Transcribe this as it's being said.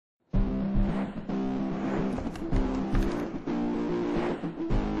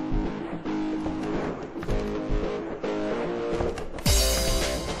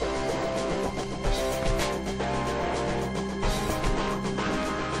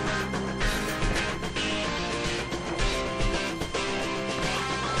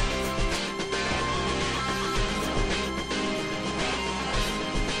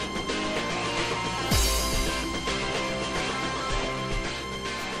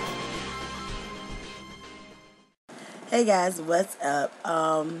Hey guys, what's up?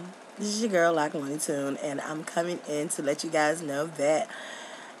 This is your girl Looneytune, and I'm coming in to let you guys know that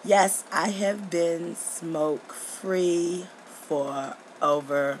yes, I have been smoke free for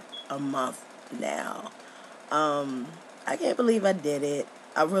over a month now. Um, I can't believe I did it.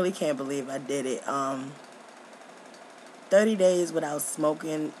 I really can't believe I did it. 30 days without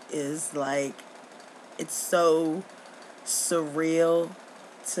smoking is like, it's so surreal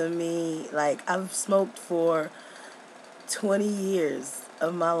to me. Like, I've smoked for 20 years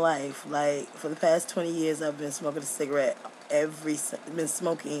of my life. Like, for the past 20 years, I've been smoking a cigarette been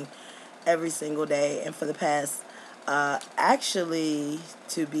smoking every single day. And for the past, actually,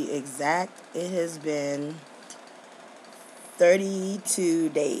 to be exact, it has been 32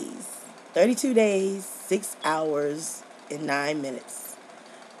 days. 32 days, 6 hours, and 9 minutes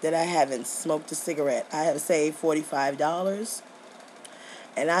that I haven't smoked a cigarette. I have saved $45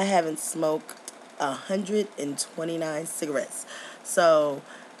 and I haven't smoked 129 cigarettes. So,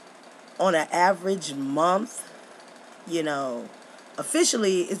 on an average month, you know,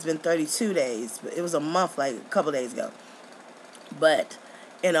 officially it's been 32 days, but it was a month like a couple days ago. But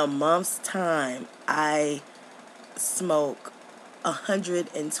in a month's time, I smoke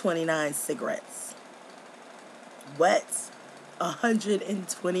 129 cigarettes. What?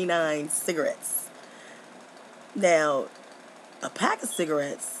 129 cigarettes. Now, a pack of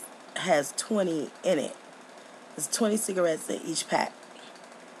cigarettes has 20 in it. There's 20 cigarettes in each pack.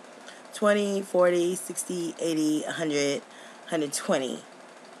 20, 40, 60, 80, 100, 120.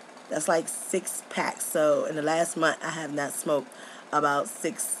 That's like 6 packs. So in the last month, I have not smoked about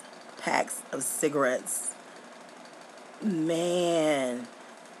 6 packs of cigarettes. Man,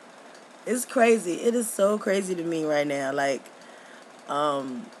 it's crazy. It is so crazy to me right now. Like,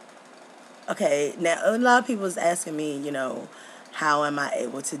 okay, now a lot of people is asking me, how am I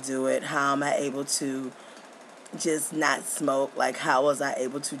able to do it? How am I able to just not smoke? Like, how was I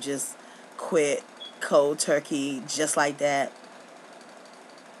able to just quit cold turkey just like that?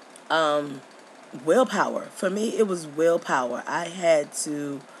 Willpower. For me, it was willpower. I had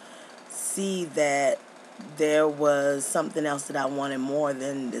to see that there was something else that I wanted more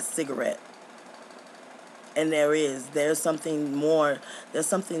than the cigarette. And there's something more. There's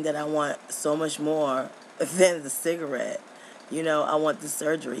something that I want so much more than the cigarette. I want the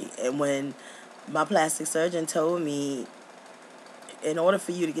surgery. And when my plastic surgeon told me, in order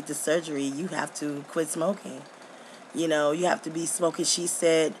for you to get the surgery, you have to quit smoking. You have to be smoking, she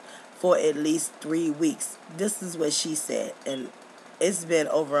said, for at least 3 weeks. This is what she said. And it's been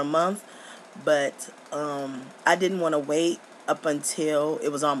over a month, but I didn't want to wait up until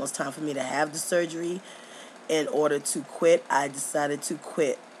it was almost time for me to have the surgery in order to quit. I decided to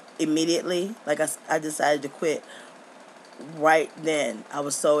quit immediately. Like, I decided to quit right then. I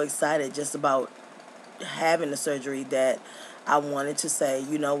was so excited just about having the surgery that I wanted to say,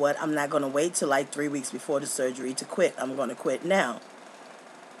 you know what, I'm not going to wait till like 3 weeks before the surgery to quit. I'm going to quit now.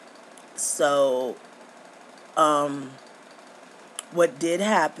 So, what did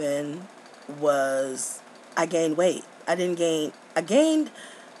happen was I gained weight. I gained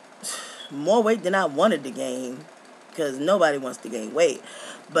more weight than I wanted to gain, because nobody wants to gain weight.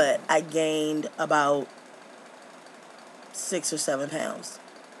 But I gained about 6 or 7 pounds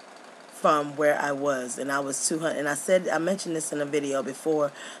from where I was, and I was 200. And I mentioned this in a video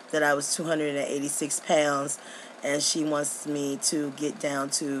before, that I was 286 pounds, and she wants me to get down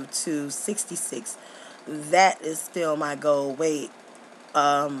to 266. That is still my goal weight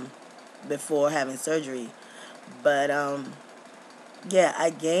before having surgery. But yeah,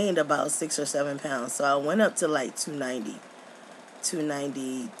 I gained about 6 or 7 pounds, so I went up to like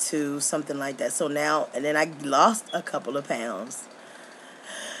 292, something like that. So now, and then I lost a couple of pounds.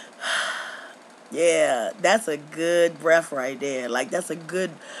 Yeah, that's a good breath right there. Like, that's a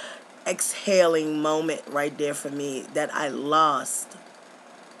good exhaling moment right there for me, that I lost.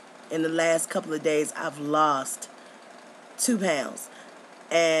 In the last couple of days, I've lost 2 pounds.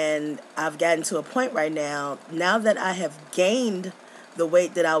 And I've gotten to a point right now that I have gained the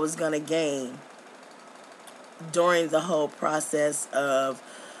weight that I was going to gain during the whole process of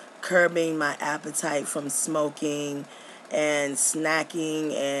curbing my appetite from smoking and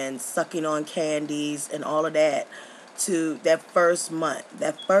snacking and sucking on candies and all of that, to that first month.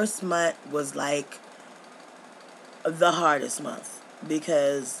 That first month was like the hardest month,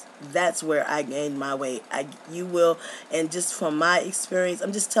 because that's where I gained my weight. You will, and just from my experience,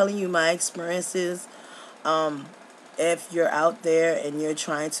 I'm just telling you my experiences. If you're out there and you're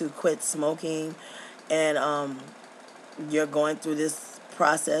trying to quit smoking, and you're going through this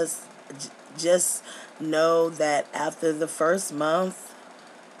process, just know that after the first month,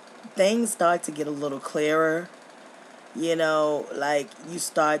 things start to get a little clearer. You know, like you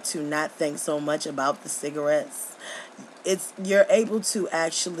start to not think so much about the cigarettes. You're able to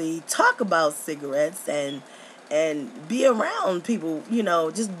actually talk about cigarettes and be around people, you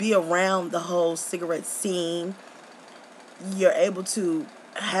know, just be around the whole cigarette scene. You're able to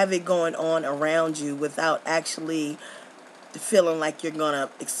have it going on around you without actually feeling like you're gonna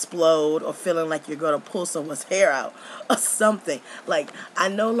explode or feeling like you're gonna pull someone's hair out or something. Like, I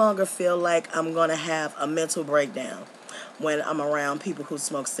no longer feel like I'm gonna have a mental breakdown when I'm around people who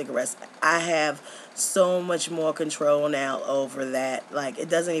smoke cigarettes. I have so much more control now over that. Like, it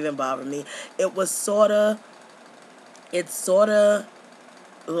doesn't even bother me. It's sorta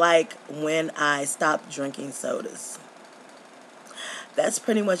like when I stopped drinking sodas. That's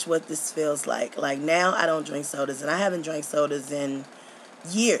pretty much what this feels like. Like, now I don't drink sodas, and I haven't drank sodas in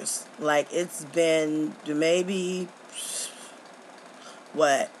years. Like, it's been maybe,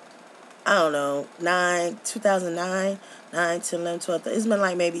 what, I don't know, 2009, 9, 10, 11, 12. It's been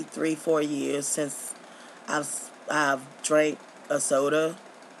like maybe 3, 4 years since I've drank a soda,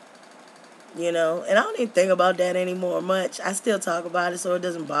 you know. And I don't even think about that anymore much. I still talk about it, so it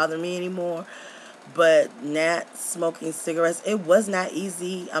doesn't bother me anymore. But not smoking cigarettes, it was not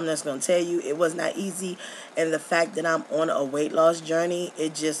easy. I'm just going to tell you, it was not easy. And the fact that I'm on a weight loss journey,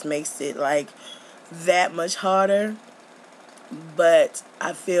 it just makes it like that much harder. But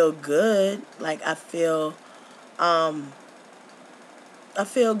I feel good. Like, um I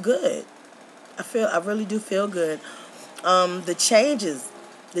feel good. I really do feel good. The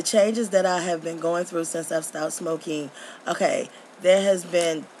changes that I have been going through since I've stopped smoking. Okay, there has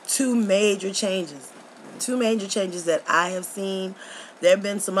been two major changes that I have seen. There have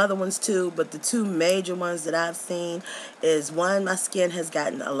been some other ones too, but the two major ones that I've seen is, one, my skin has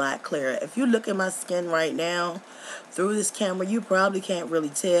gotten a lot clearer. If you look at my skin right now through this camera, you probably can't really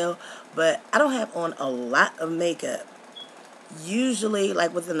tell, but I don't have on a lot of makeup. Usually,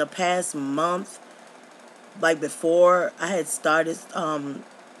 like within the past month, like before I had started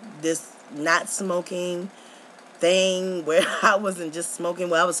this not smoking thing where I wasn't just smoking,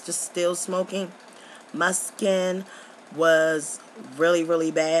 where I was just still smoking, my skin was really,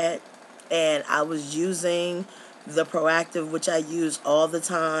 really bad. And I was using the Proactive, which I use all the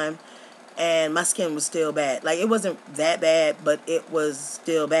time, and my skin was still bad. Like, it wasn't that bad, but it was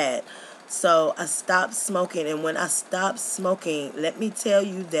still bad. So I stopped smoking, and when I stopped smoking, let me tell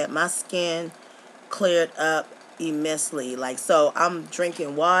you that my skin cleared up immensely. Like, so I'm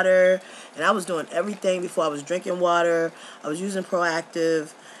drinking water, and I was doing everything before I was drinking water. I was using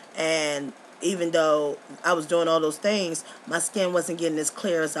Proactive, and even though I was doing all those things, my skin wasn't getting as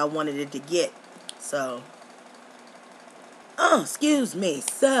clear as I wanted it to get. So, excuse me.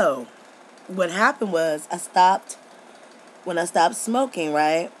 So, what happened was, when I stopped smoking,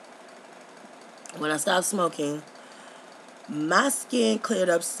 right? When I stopped smoking, my skin cleared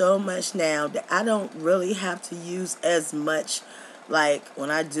up so much now that I don't really have to use as much, like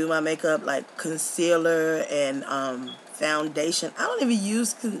when I do my makeup, like concealer and foundation. I don't even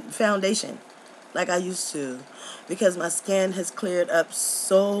use foundation like I used to, because my skin has cleared up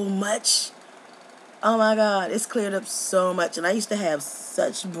so much. Oh my God, it's cleared up so much. And I used to have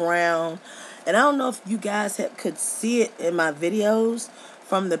such brown, and I don't know if you guys could see it in my videos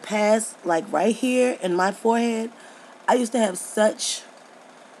from the past, like right here in my forehead. I used to have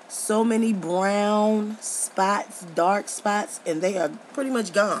so many brown spots, dark spots, and they are pretty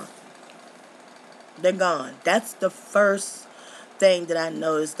much gone. They're gone. That's the first thing that I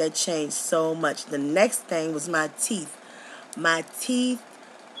noticed that changed so much. The next thing was my teeth. My teeth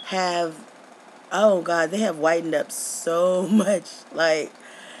have, oh God, they have whitened up so much. Like,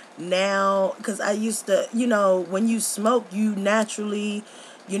 now, because I used to, you know, when you smoke, you naturally,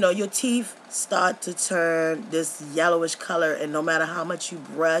 you know, your teeth start to turn this yellowish color, and no matter how much you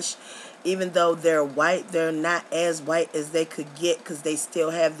brush, even though they're white, they're not as white as they could get, because they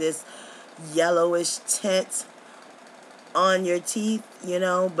still have this yellowish tint on your teeth, you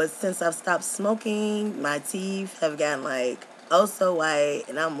know. But since I've stopped smoking, my teeth have gotten like oh so white,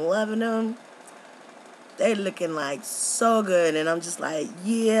 and I'm loving them. They looking like so good, and I'm just like,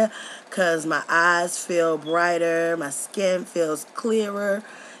 yeah, because my eyes feel brighter, my skin feels clearer,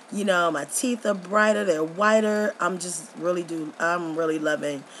 you know, my teeth are brighter, they're whiter. I'm really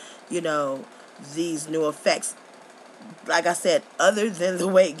loving, you know, these new effects. Like I said, other than the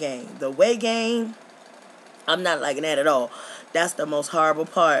weight gain. The weight gain, I'm not liking that at all. That's the most horrible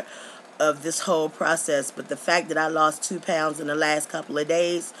part of this whole process. But the fact that I lost 2 pounds in the last couple of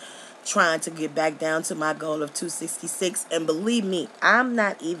days, trying to get back down to my goal of 266, and believe me, I'm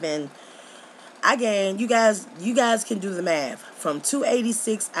not even. I gained. You guys can do the math. From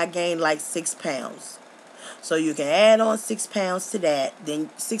 286, I gained like 6 pounds. So you can add on 6 pounds to that, then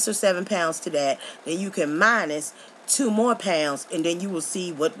 6 or 7 pounds to that, then you can minus 2 more pounds, and then you will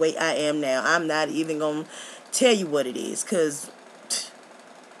see what weight I am now. I'm not even going to tell you what it is, because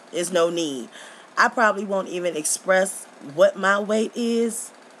there's no need. I probably won't even express what my weight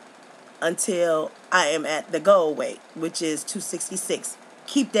is until I am at the goal weight, which is 266.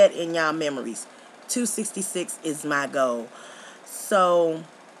 Keep that in y'all memories. 266 is my goal. So,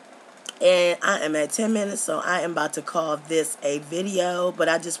 and I am at 10 minutes, so I am about to call this a video. But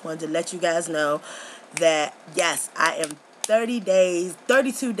I just wanted to let you guys know that, yes, I am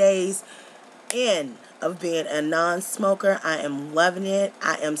 32 days in of being a non-smoker. I am loving it.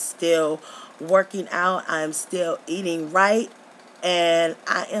 I am still working out. I am still eating right. And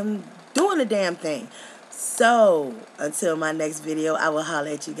I am doing the damn thing. So, until my next video, I will holler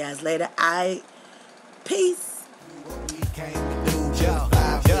at you guys later. Peace.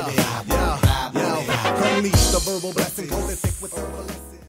 Unleash the verbal blessing, golden thick with